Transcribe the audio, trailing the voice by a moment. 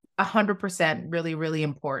100% really, really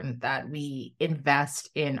important that we invest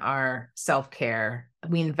in our self-care.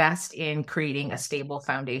 We invest in creating a stable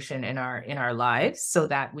foundation in our lives so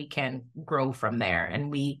that we can grow from there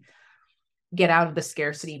and we get out of the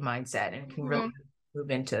scarcity mindset and can really move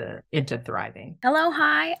into thriving. Hello,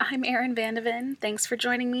 hi, I'm Erin Vandeven. Thanks for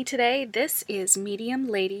joining me today. This is Medium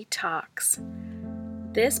Lady Talks.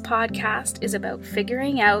 This podcast is about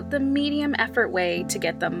figuring out the medium effort way to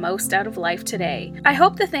get the most out of life today. I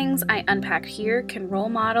hope the things I unpack here can role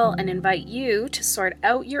model and invite you to sort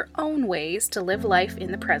out your own ways to live life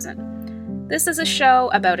in the present. This is a show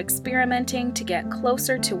about experimenting to get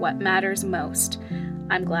closer to what matters most.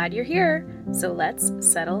 I'm glad you're here, so let's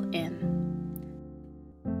settle in.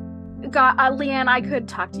 God, Leanne, I could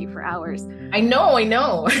talk to you for hours. I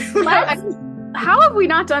know. How have we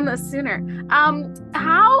not done this sooner?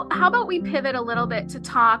 How about we pivot a little bit to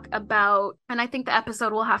talk about, and I think the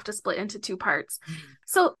episode will have to split into two parts.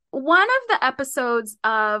 So one of the episodes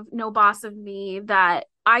of No Boss of Me that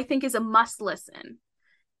I think is a must listen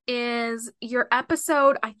is your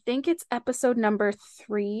episode, I think it's episode number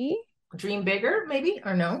 3. Dream bigger, maybe,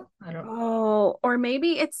 or no? I don't know. Oh, or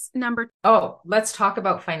maybe it's number. Oh, let's talk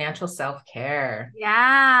about financial self-care.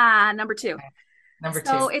 Yeah, number 2. Okay. Number 2.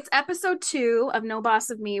 So it's episode 2 of No Boss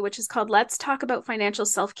of Me, which is called Let's Talk About Financial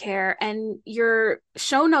Self-Care. And your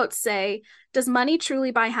show notes say, does money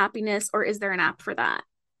truly buy happiness, or is there an app for that?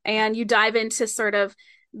 And you dive into sort of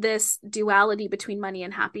this duality between money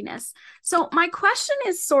and happiness. So my question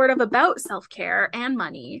is sort of about self-care and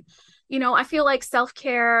money. You know, I feel like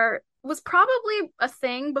self-care was probably a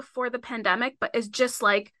thing before the pandemic, but is just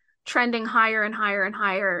like trending higher and higher and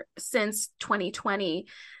higher since 2020.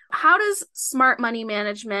 How does smart money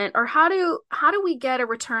management, or how do we get a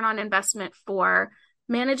return on investment for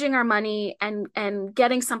managing our money and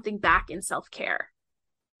getting something back in self-care?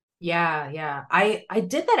 Yeah. I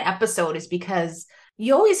did that episode is because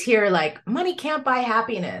you always hear like money can't buy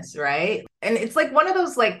happiness, right? And it's like one of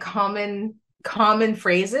those like common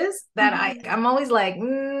phrases that I'm always like,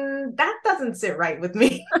 that doesn't sit right with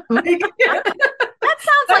me. That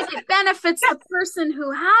sounds like it benefits the person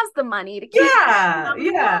who has the money to keep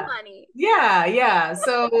more money. Yeah.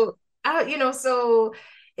 So, so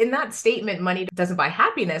in that statement, money doesn't buy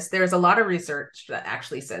happiness, there's a lot of research that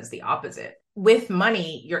actually says the opposite. With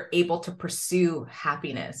money, you're able to pursue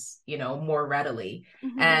happiness, more readily.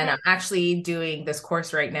 And I'm actually doing this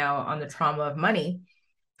course right now on the trauma of money.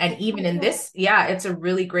 And even in this, it's a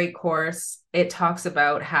really great course. It talks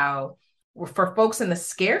about how for folks in the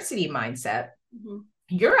scarcity mindset,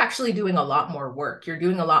 you're actually doing a lot more work. You're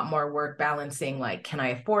doing a lot more work balancing, like, can I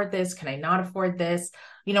afford this? Can I not afford this?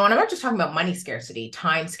 And I'm not just talking about money scarcity,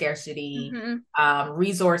 time scarcity,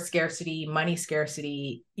 resource scarcity, money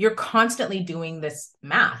scarcity. You're constantly doing this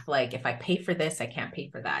math. Like, if I pay for this, I can't pay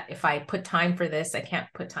for that. If I put time for this, I can't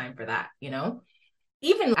put time for that,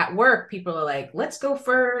 Even at work, people are like, let's go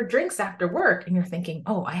for drinks after work. And you're thinking,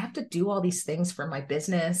 oh, I have to do all these things for my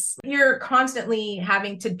business. You're constantly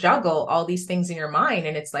having to juggle all these things in your mind.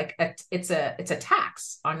 And it's like, it's a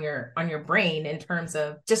tax on your brain in terms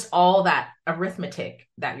of just all that arithmetic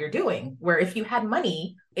that you're doing. Where if you had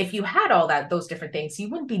money, if you had all those different things, you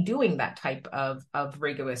wouldn't be doing that type of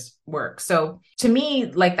rigorous work. So to me,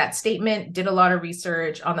 like that statement, did a lot of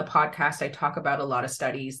research on the podcast. I talk about a lot of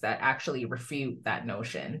studies that actually refute that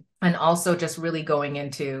notion, and also just really going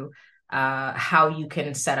into how you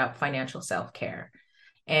can set up financial self-care,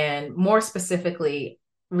 and more specifically,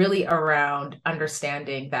 really around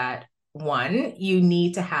understanding that one, you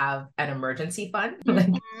need to have an emergency fund.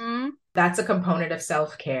 That's a component of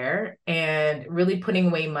self-care, and really putting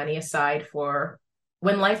away money aside for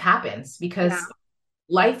when life happens, because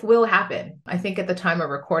life will happen. I think at the time of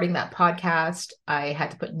recording that podcast, I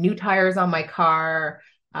had to put new tires on my car.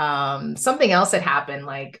 Something else had happened.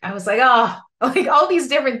 Like I was like, like all these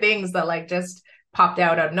different things that like just popped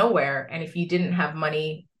out of nowhere. And if you didn't have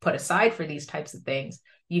money put aside for these types of things,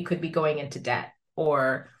 you could be going into debt,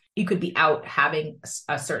 or you could be out having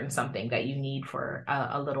a certain something that you need for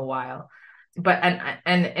a little while. But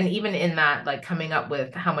and even in that, like coming up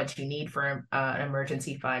with how much you need for an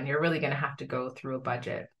emergency fund, you're really going to have to go through a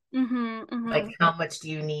budget. Like how much do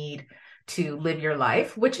you need to live your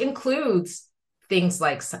life, which includes things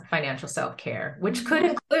like financial self-care, which could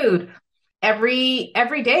include every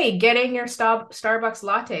day getting your Starbucks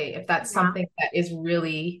latte, if that's something that is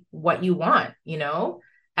really what you want,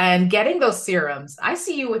 and getting those serums. I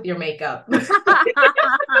see you with your makeup. That's self-care,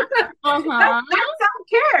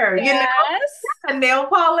 and nail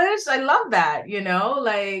polish. I love that,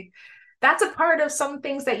 like that's a part of some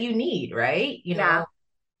things that you need, right?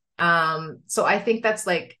 So I think that's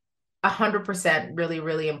like 100% really,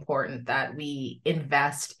 really important that we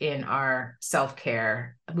invest in our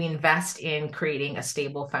self-care. We invest in creating a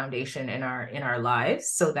stable foundation in our lives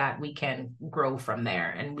so that we can grow from there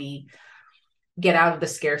and we get out of the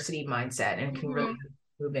scarcity mindset and can Mhm. really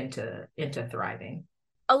move into thriving.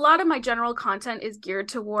 A lot of my general content is geared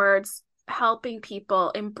towards helping people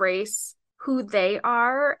embrace who they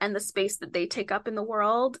are and the space that they take up in the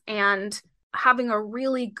world, and having a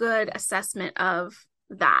really good assessment of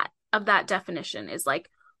that definition is like,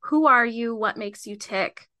 who are you? What makes you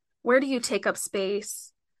tick? Where do you take up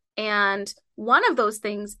space? And one of those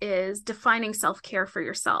things is defining self-care for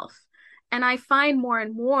yourself. And I find more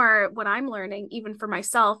and more what I'm learning, even for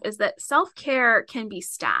myself, is that self-care can be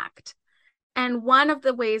stacked. And one of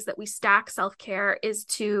the ways that we stack self-care is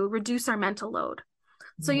to reduce our mental load.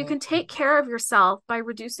 So you Mhm. can take care of yourself by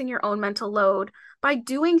reducing your own mental load by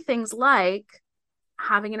doing things like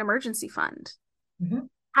having an emergency fund. Mhm.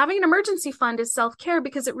 Having an emergency fund is self-care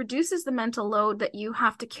because it reduces the mental load that you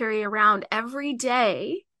have to carry around every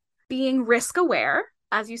day, being risk aware,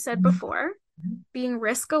 as you said Mhm. before, being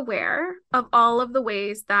risk aware of all of the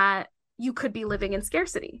ways that you could be living in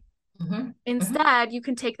scarcity. Mhm. Mhm. Instead, you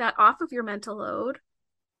can take that off of your mental load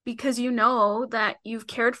because you know that you've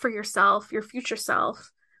cared for yourself, your future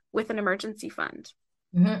self, with an emergency fund.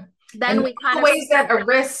 Mhm. Then And we kind the of ways that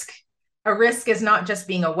a risk is not just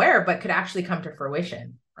being aware, but could actually come to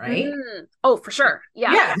fruition, right? Oh, for sure.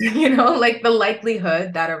 Yeah. Yeah, like the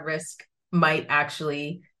likelihood that a risk might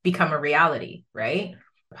actually become a reality, right?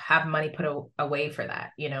 Have money put away for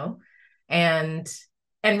that,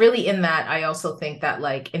 And really in that, I also think that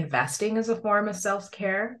like investing is a form of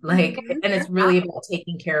self-care, like, Mm-hmm. and it's Yeah. really about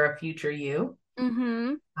taking care of future you.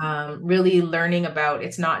 Mm-hmm. Really learning about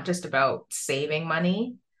it's not just about saving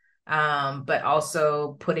money, but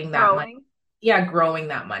also putting that money, Growing. yeah, growing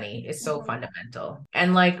that money is so Mm-hmm. fundamental.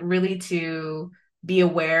 And like really to be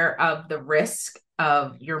aware of the risk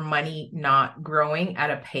of your money not growing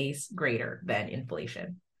at a pace greater than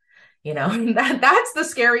inflation. That's the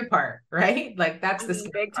scary part, right? Like that's I the mean,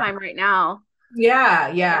 scary big part. time right now. Yeah,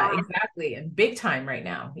 yeah, Yeah. exactly. And big time right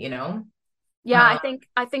now. Yeah, Uh,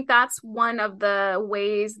 I think that's one of the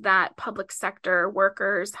ways that public sector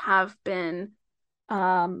workers have been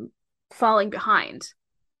um falling behind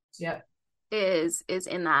yeah. is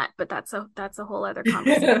in that, but that's a whole other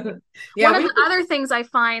conversation. Yeah, One of we the other things I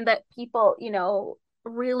find that people,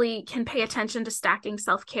 really can pay attention to stacking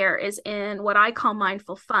self-care is in what I call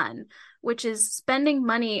mindful fun, which is spending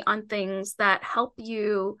money on things that help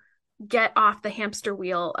you get off the hamster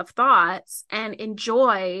wheel of thoughts and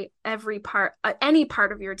enjoy any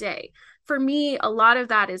part of your day. For me, a lot of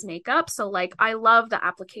that is makeup. So, like, I love the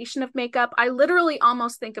application of makeup. I literally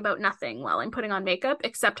almost think about nothing while I'm putting on makeup,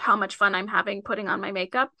 except how much fun I'm having putting on my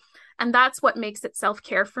makeup. And that's what makes it self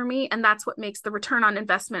care for me. And that's what makes the return on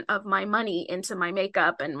investment of my money into my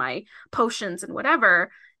makeup and my potions and whatever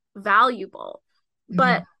valuable.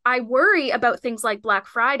 But Mhm. I worry about things like Black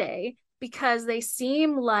Friday because they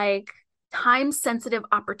seem like time sensitive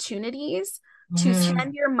opportunities to Mhm.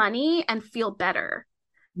 spend your money and feel better.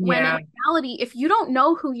 When in Yeah. reality, if you don't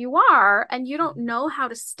know who you are and you don't know how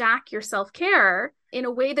to stack your self care in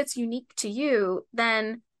a way that's unique to you,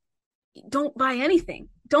 then don't buy anything.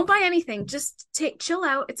 Don't buy anything. Just chill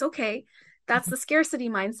out. It's okay. That's the scarcity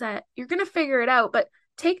mindset. You're going to figure it out, but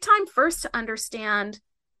take time first to understand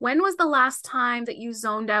when was the last time that you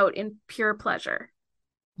zoned out in pure pleasure,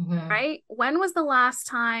 Mhm. right? When was the last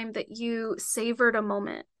time that you savored a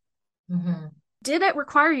moment? Mhm. Did it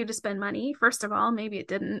require you to spend money? First of all, maybe it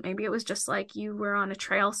didn't. Maybe it was just like you were on a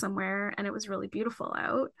trail somewhere and it was really beautiful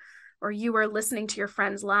out, or you were listening to your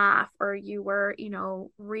friends laugh, or you were,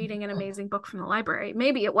 reading an amazing book from the library.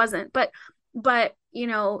 Maybe it wasn't, but,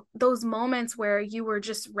 those moments where you were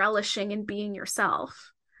just relishing and being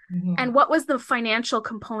yourself. Mhm. And what was the financial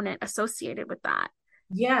component associated with that?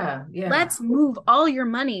 Yeah, yeah. Let's move all your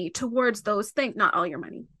money towards those things. Not all your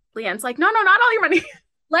money. Leanne's like, no, no, not all your money.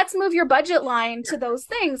 Let's move your budget line to those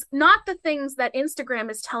things, not the things that Instagram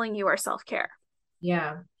is telling you are self care.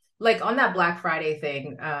 Yeah. Like on that Black Friday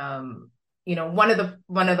thing, one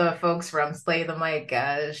of the folks from Slay the Mic,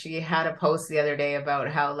 she had a post the other day about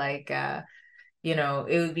how like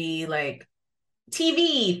it would be like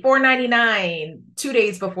TV 4.99 2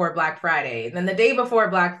 days before Black Friday. And then the day before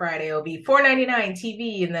Black Friday it'll be 4.99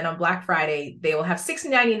 TV. And then on Black Friday, they will have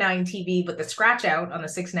 6.99 TV with the scratch out on the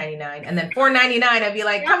 6.99. And then 4.99, I'd be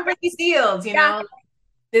like, Yeah. come for these deals, Yeah.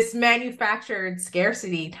 this manufactured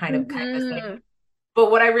scarcity kind of thing. Mm-hmm.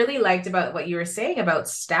 But what I really liked about what you were saying about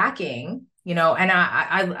stacking, and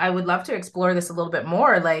I would love to explore this a little bit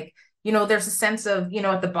more. Like, there's a sense of,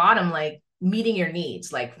 at the bottom, like meeting your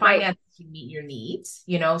needs, like Right. finance to meet your needs,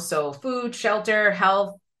 you know, so food, shelter,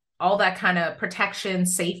 health, all that kind of protection,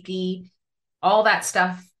 safety, all that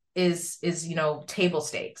stuff is, you know, table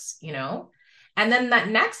stakes, you know. And then that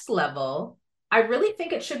next level, I really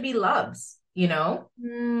think it should be loves, you know.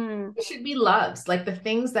 Mm. It should be loves, like the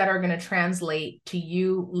things that are going to translate to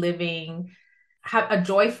you living have a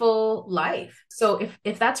joyful life. So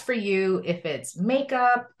if that's for you, if it's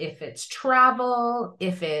makeup, if it's travel,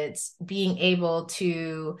 if it's being able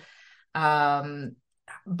to um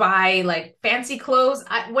buy like fancy clothes,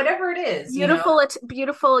 whatever it is, you know.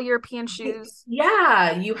 Beautiful European shoes.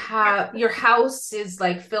 Yeah, you have your house is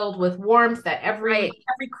like filled with warmth that Right.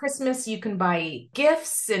 every Christmas you can buy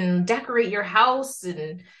gifts and decorate your house,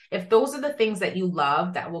 and if those are the things that you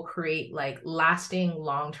love that will create like lasting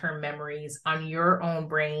long-term memories on your own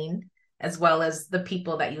brain as well as the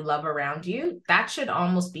people that you love around you, that should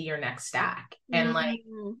almost be your next stack. And like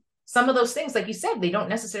Mm. some of those things, like you said, they don't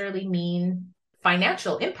necessarily mean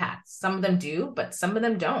financial impacts. Some of them do, but some of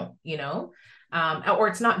them don't, you know? Or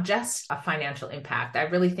it's not just a financial impact. I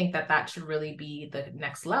really think that that should really be the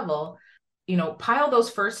next level. You know, pile those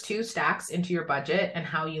first two stacks into your budget and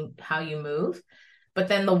how you move, but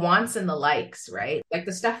then the wants and the likes, right? Like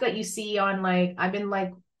the stuff that you see on like I've been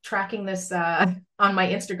like tracking this on my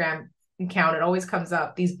Instagram account. It always comes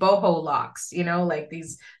up these boho locks, you know, like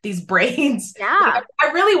these braids. Like Yeah.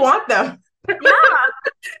 I really want them, Yeah.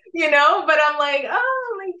 you know, but I'm like,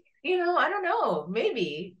 oh, like, you know, I don't know,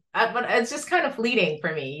 maybe. But it's just kind of fleeting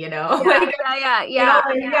for me, you know. Yeah. Like, Yeah. Yeah. you know, Yeah.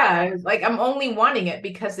 like, yeah, like I'm only wanting it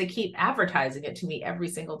because they keep advertising it to me every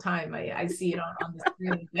single time I see it on the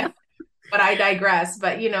screen. But I digress.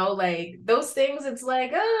 But you know, like those things, it's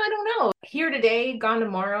like, oh, I don't know. Here today, gone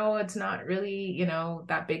tomorrow. It's not really, you know,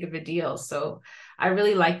 that big of a deal. So I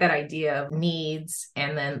really like that idea of needs.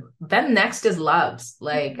 And then next is loves.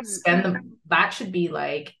 Like Mhm. spend them. That should be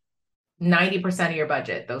like 90% of your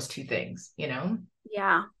budget, those two things, you know,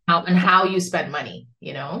 Yeah. how you spend money,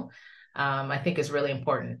 you know, I think is really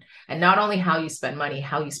important. And not only how you spend money,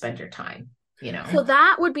 how you spend your time, you know. So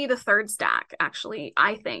that would be the third stack, actually,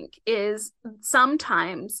 I think, is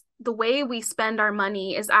sometimes the way we spend our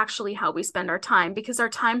money is actually how we spend our time because our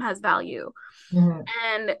time has value Mhm.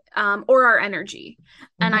 and or our energy.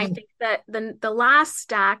 And I Mhm. think that the last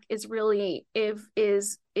stack is really if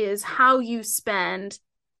is how you spend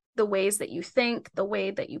the ways that you think, the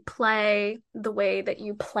way that you play, the way that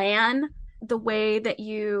you plan, the way that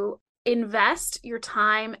you invest your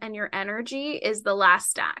time and your energy is the last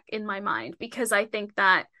stack in my mind because I think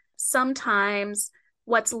that sometimes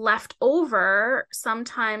what's left over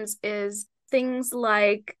sometimes is things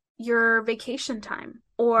like your vacation time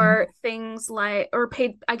or things like or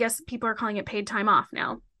paid I guess people are calling it paid time off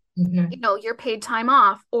now. You Mhm. know, your paid time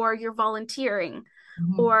off or your volunteering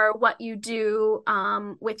Mhm. or what you do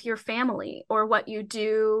with your family or what you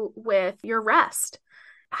do with your rest.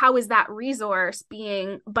 How is that resource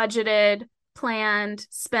being budgeted, planned,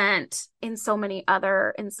 spent in so many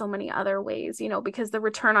other ways, you know, because the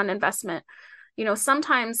return on investment, you know,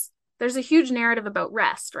 sometimes there's a huge narrative about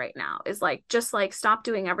rest right now is like just like stop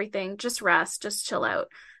doing everything, just rest, just chill out.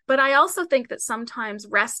 But I also think that sometimes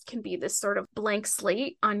rest can be this sort of blank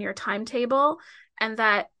slate on your timetable and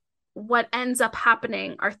that what ends up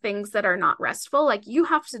happening are things that are not restful. Like you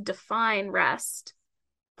have to define rest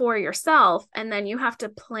for yourself, and then you have to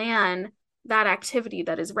plan that activity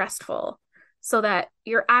that is restful so that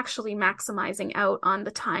you're actually maximizing out on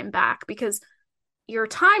the time back because your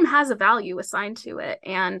time has a value assigned to it.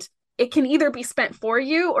 And it can either be spent for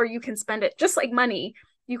you or you can spend it just like money.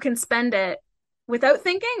 You can spend it without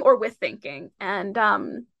thinking or with thinking. And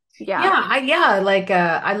yeah. Yeah, like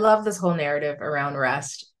I love this whole narrative around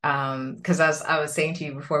rest. Because as I was saying to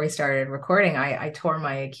you before we started recording, I tore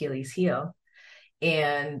my Achilles heel.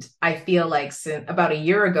 And I feel like since about a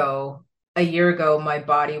year ago, my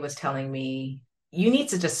body was telling me, you need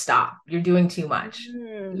to just stop. You're doing too much. You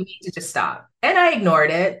Mm. need to just stop. And I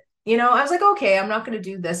ignored it. You know, I was like, okay, I'm not going to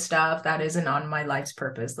do this stuff that isn't on my life's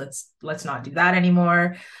purpose. Let's not do that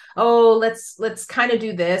anymore. Oh, let's kind of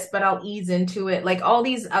do this, but I'll ease into it. Like all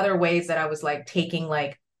these other ways that I was like taking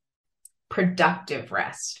like productive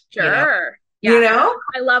rest, you know? Sure. You Yeah. know?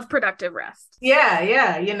 I love productive rest.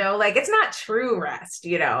 Yeah, you know, like it's not true rest,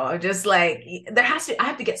 you know, just like I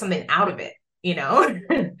have to get something out of it, you know.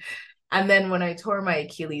 And then when I tore my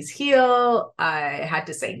Achilles heel, I had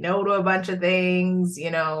to say no to a bunch of things,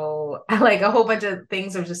 you know, like a whole bunch of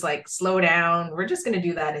things of just like slow down. We're just going to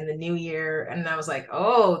do that in the new year. And I was like,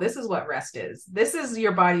 oh, this is what rest is. This is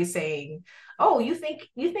your body saying, oh, you think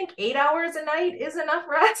 8 hours a night is enough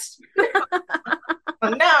rest?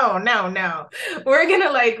 No, no, no. We're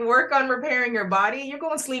gonna like work on repairing your body. You're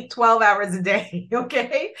going to sleep 12 hours a day,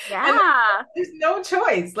 okay? And Yeah. there's no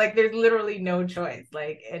choice. Like there's literally no choice.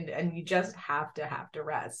 Like and you just have to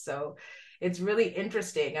rest. So it's really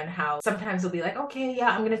interesting on how sometimes they'll be like, okay, yeah,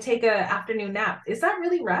 I'm gonna take a afternoon nap. Is that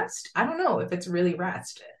really rest? I don't know if it's really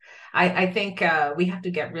rest. I think we have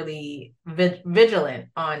to get really vigilant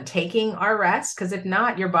on taking our rest because if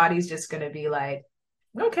not, your body's just going to be like,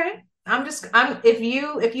 okay, I'm if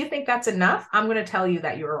you think that's enough, I'm going to tell you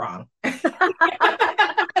that you're wrong.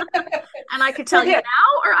 And I could tell you Forget.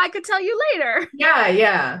 now, or I could tell you later. Yeah,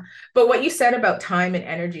 yeah. But what you said about time and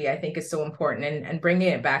energy, I think is so important and bringing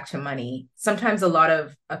it back to money. Sometimes a lot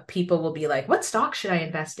of people will be like, what stock should I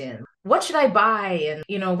invest in? What should I buy?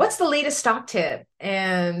 And, what's the latest stock tip?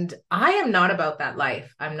 And I am not about that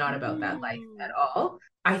life. I'm not about that life at Mm. all.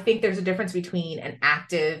 I think there's a difference between an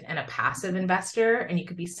active and a passive investor, and you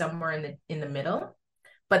could be somewhere in the middle.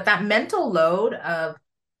 But that mental load of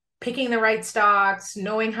picking the right stocks,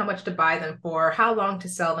 knowing how much to buy them for, how long to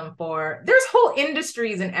sell them for. There's whole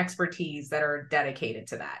industries and expertise that are dedicated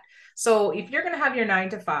to that. So if you're going to have your 9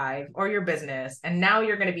 to 5 or your business and now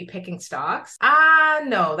you're going to be picking stocks,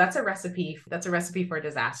 no, that's a recipe. That's a recipe for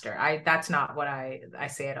disaster. That's not what I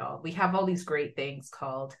say at all. We have all these great things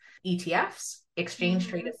called ETFs, exchange Mhm.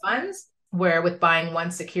 traded funds, where with buying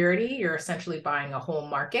one security, you're essentially buying a whole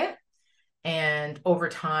market. And over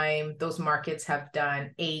time, those markets have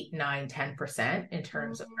done 8, 9, 10% in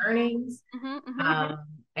terms of earnings, Mm-hmm, mm-hmm. um,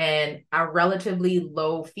 and are relatively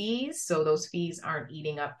low fees. So those fees aren't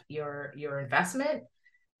eating up your investment.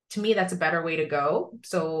 To me, that's a better way to go.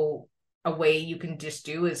 So a way you can just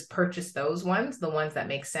do is purchase those ones, the ones that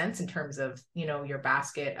make sense in terms of, your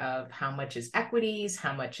basket of how much is equities,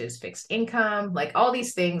 how much is fixed income. Like all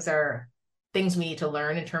these things are things we need to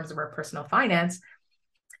learn in terms of our personal finance.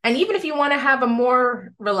 And even if you want to have a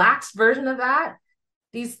more relaxed version of that,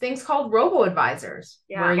 these things called robo advisors,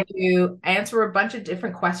 Yeah. where you answer a bunch of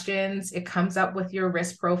different questions. It comes up with your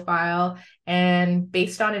risk profile. And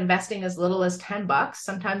based on investing as little as $10,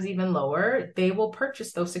 sometimes even lower, they will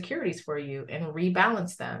purchase those securities for you and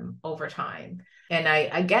rebalance them over time. And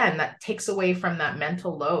again, that takes away from that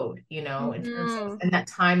mental load, in terms of, Mm-hmm. and that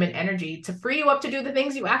time and energy to free you up to do the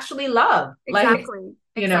things you actually love. Like, Exactly.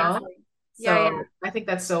 you know, Exactly. Yeah, yeah. so I think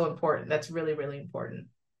that's so important. That's really, really important.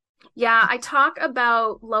 Yeah, I talk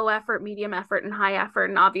about low effort, medium effort, and high effort.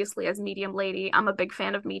 And obviously, as medium lady, I'm a big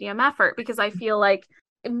fan of medium effort because I feel like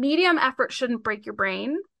medium effort shouldn't break your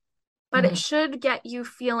brain, but it Mhm. should get you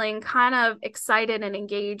feeling kind of excited and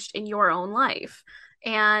engaged in your own life.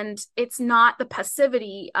 And it's not the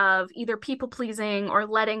passivity of either people pleasing or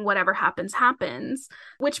letting whatever happens,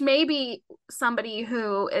 which maybe somebody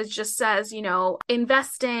who is just says,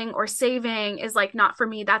 investing or saving is like not for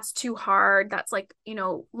me. That's too hard. That's like,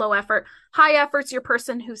 low effort. High effort's your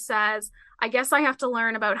person who says, I guess I have to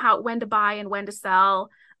learn about when to buy and when to sell,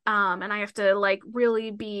 and I have to like really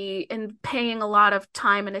be in paying a lot of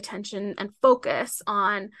time and attention and focus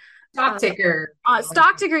on Top uh, ticker.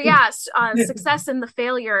 stock ticker, yes, success and the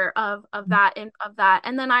failure of that.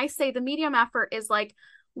 And then I say the medium effort is like,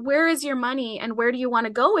 where is your money and where do you want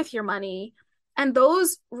to go with your money? And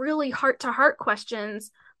those really heart to heart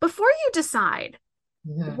questions before you decide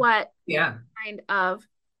Mhm. what Yeah. kind of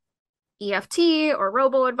EFT or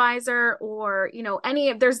robo advisor or any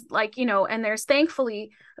of there's like and there's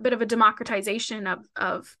thankfully a bit of a democratization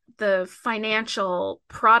of the financial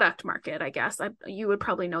product market, I guess. You would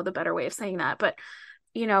probably know the better way of saying that, but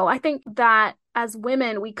I think that as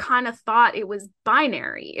women we kind of thought it was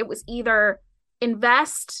binary. It was either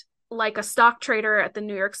invest like a stock trader at the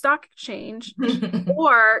New York Stock Exchange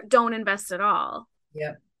or don't invest at all.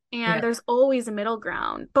 Yep. And Yep. there's always a middle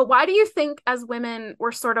ground. But why do you think, as women,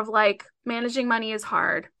 we're sort of like managing money is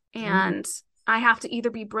hard, Mm. and I have to either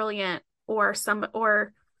be brilliant or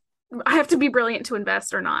I have to be brilliant to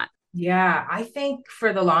invest or not? Yeah, I think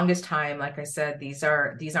for the longest time, like I said, these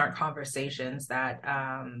aren't conversations that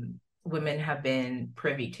women have been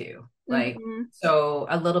privy to. Like, Mm-hmm. so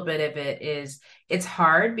a little bit of it is it's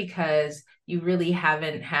hard because you really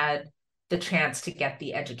haven't had the chance to get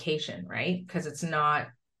the education, right? Because it's not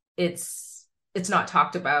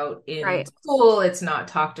talked about in Right. school, it's not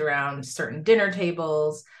talked around certain dinner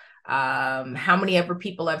tables. How many ever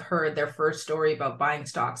people I've heard their first story about buying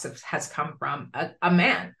stocks has come from a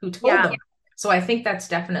man who told Yeah. them. So I think that's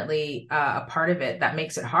definitely a part of it that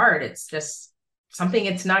makes it hard. It's just something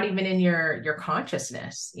it's not even in your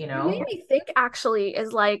consciousness, you What made know? me think actually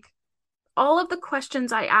is like all of the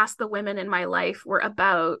questions I asked the women in my life were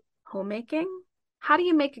about homemaking. How do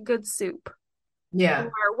you make a good soup? Yeah.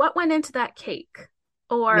 Or what went into that cake?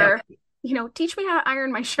 Yeah. Or teach me how to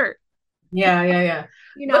iron my shirt, Yeah, yeah, yeah.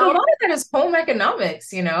 you But a lot know? of that is home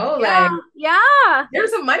economics, Yeah, like yeah,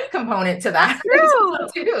 there's a money component to that's that as true. well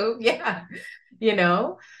too. Yeah. You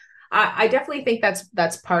know, I definitely think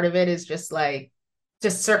that's part of it is just like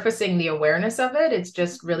just surfacing the awareness of it. It's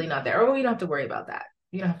just really not there. Oh, you don't have to worry about that.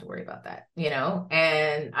 You don't have to worry about that,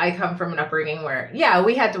 And I come from an upbringing where, yeah,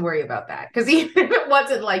 we had to worry about that because even if it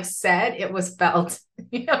wasn't like said, it was felt,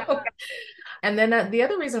 you know. And then the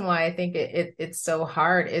other reason why I think it's so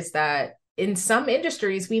hard is that in some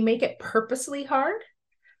industries we make it purposely hard.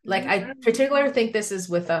 Like I particularly think this is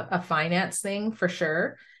with a finance thing for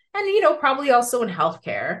sure. And probably also in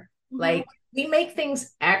healthcare. Mhm. Like we make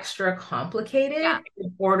things extra Yeah, complicated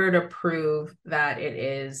in order to prove that it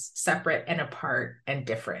is separate and apart and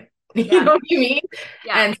different. You yeah, know what I mean?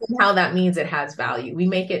 yeah. And somehow that means it has value. We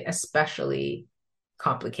make it especially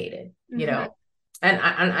complicated, Hmm. and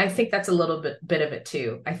I think that's a little bit of it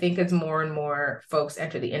too. I think as more and more folks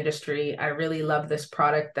enter the industry, I really love this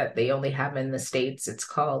product that they only have in the States. It's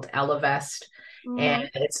called Ellevest, and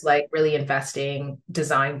Hmm. it's like really investing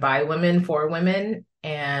designed by women for women.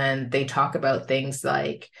 And they talk about things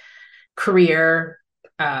like career.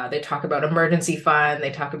 They talk about emergency fund. They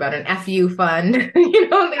talk about an FU fund. They Yeah.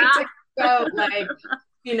 talk about like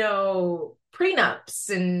prenups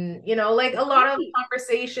and like a lot of Right,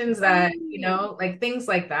 conversations that right. like things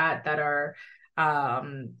like that that are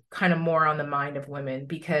kind of more on the mind of women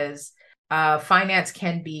because finance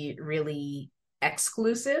can be really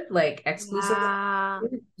exclusive. Yeah.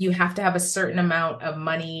 You have to have a certain amount of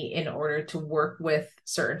money in order to work with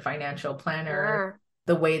certain financial planners. Sure.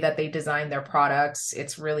 The way that they design their products,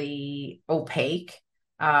 it's really opaque.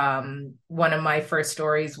 One of my first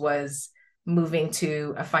stories was moving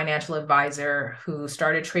to a financial advisor who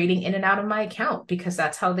started trading in and out of my account because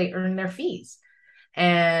that's how they earn their fees.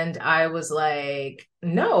 And I was like,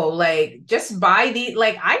 no, like just buy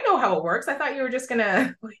like I know how it works. I thought you were just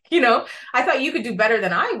gonna, I thought you could do better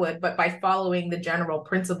than I would, but by following the general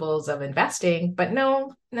principles of investing. But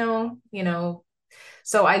no, no,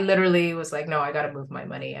 so I literally was like, no, I got to move my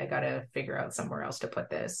money. I got to figure out somewhere else to put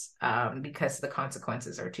this because the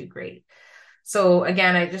consequences are too great. So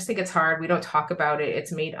again, I just think it's hard. We don't talk about it.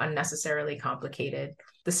 It's made unnecessarily complicated.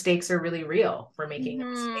 The stakes are really real for making a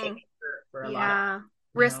Hmm. mistake for a lot of, Yeah. you know.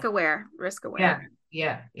 Risk aware. Yeah,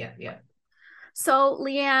 yeah, yeah, yeah. So,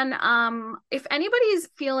 Leanne, if anybody's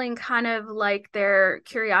feeling kind of like their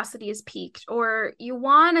curiosity is piqued, or you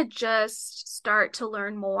want to just start to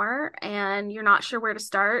learn more and you're not sure where to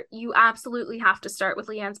start, you absolutely have to start with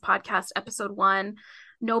Leanne's podcast, episode 1,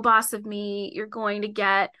 No Boss of Me. You're going to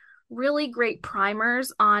get really great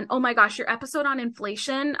primers on, oh my gosh, your episode on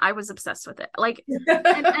inflation. I was obsessed with it. Like,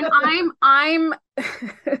 and I'm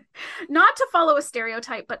not to follow a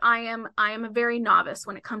stereotype, but I am a very novice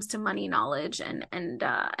when it comes to money knowledge and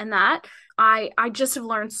that I just have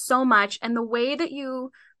learned so much, and the way that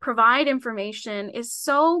you provide information is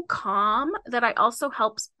so calm that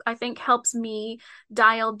I think helps me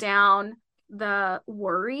dial down the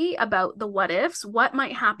worry about the what ifs, what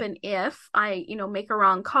might happen if I make a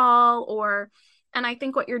wrong call, or and I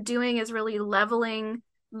think what you're doing is really leveling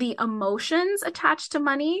the emotions attached to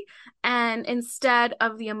money. And instead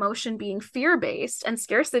of the emotion being fear based and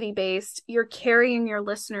scarcity based, you're carrying your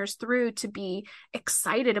listeners through to be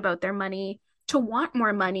excited about their money, to want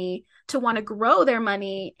more money, to want to grow their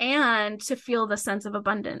money, and to feel the sense of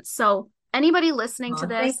abundance. So, anybody listening to Oh,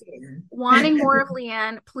 thank this, you. wanting more of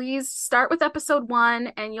Leanne, please start with episode 1,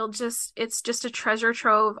 and it's just a treasure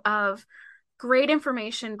trove of great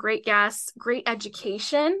information, great guests, great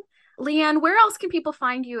education. Leanne, where else can people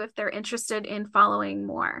find you if they're interested in following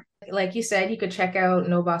more? Like you said, you could check out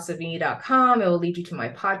nobossofme.com. It will lead you to my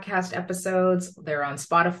podcast episodes. They're on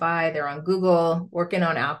Spotify, they're on Google, working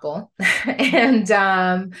on Apple.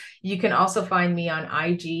 And you can also find me on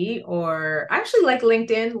IG, or I actually like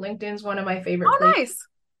LinkedIn. LinkedIn's one of my favorite Oh, places. nice.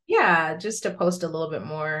 Yeah, just to post a little bit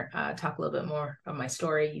more, talk a little bit more of my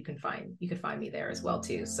story. You can find me there as well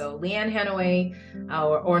too. So Leanne Hanaway,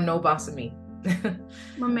 or No Boss of Me.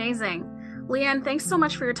 Amazing. Leanne, thanks so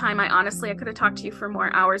much for your time. I could have talked to you for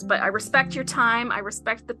more hours, but I respect your time. I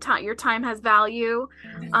respect the time. Your time has value.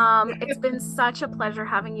 It's been such a pleasure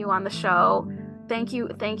having you on the show. Thank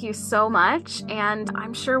you so much, and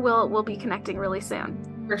I'm sure we'll be connecting really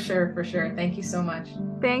soon. For sure, for sure. Thank you so much.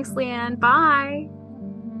 Thanks, Leanne. Bye.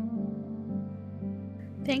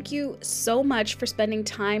 Thank you so much for spending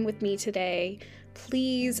time with me today.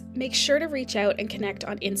 please make sure to reach out and connect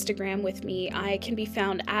on Instagram with me. I can be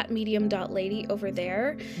found at medium.lady over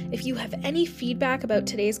there. If you have any feedback about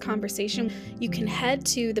today's conversation, you can head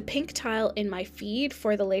to the pink tile in my feed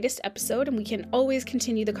for the latest episode, and we can always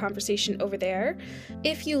continue the conversation over there.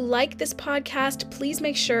 If you like this podcast, please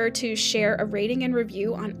make sure to share a rating and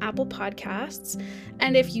review on Apple Podcasts.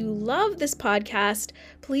 And if you love this podcast,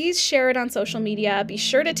 please share it on social media. Be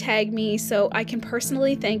sure to tag me so I can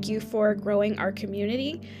personally thank you for growing our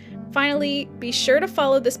community. Finally, be sure to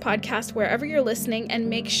follow this podcast wherever you're listening and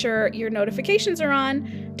make sure your notifications are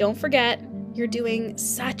on. Don't forget, you're doing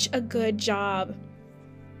such a good job.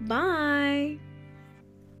 Bye.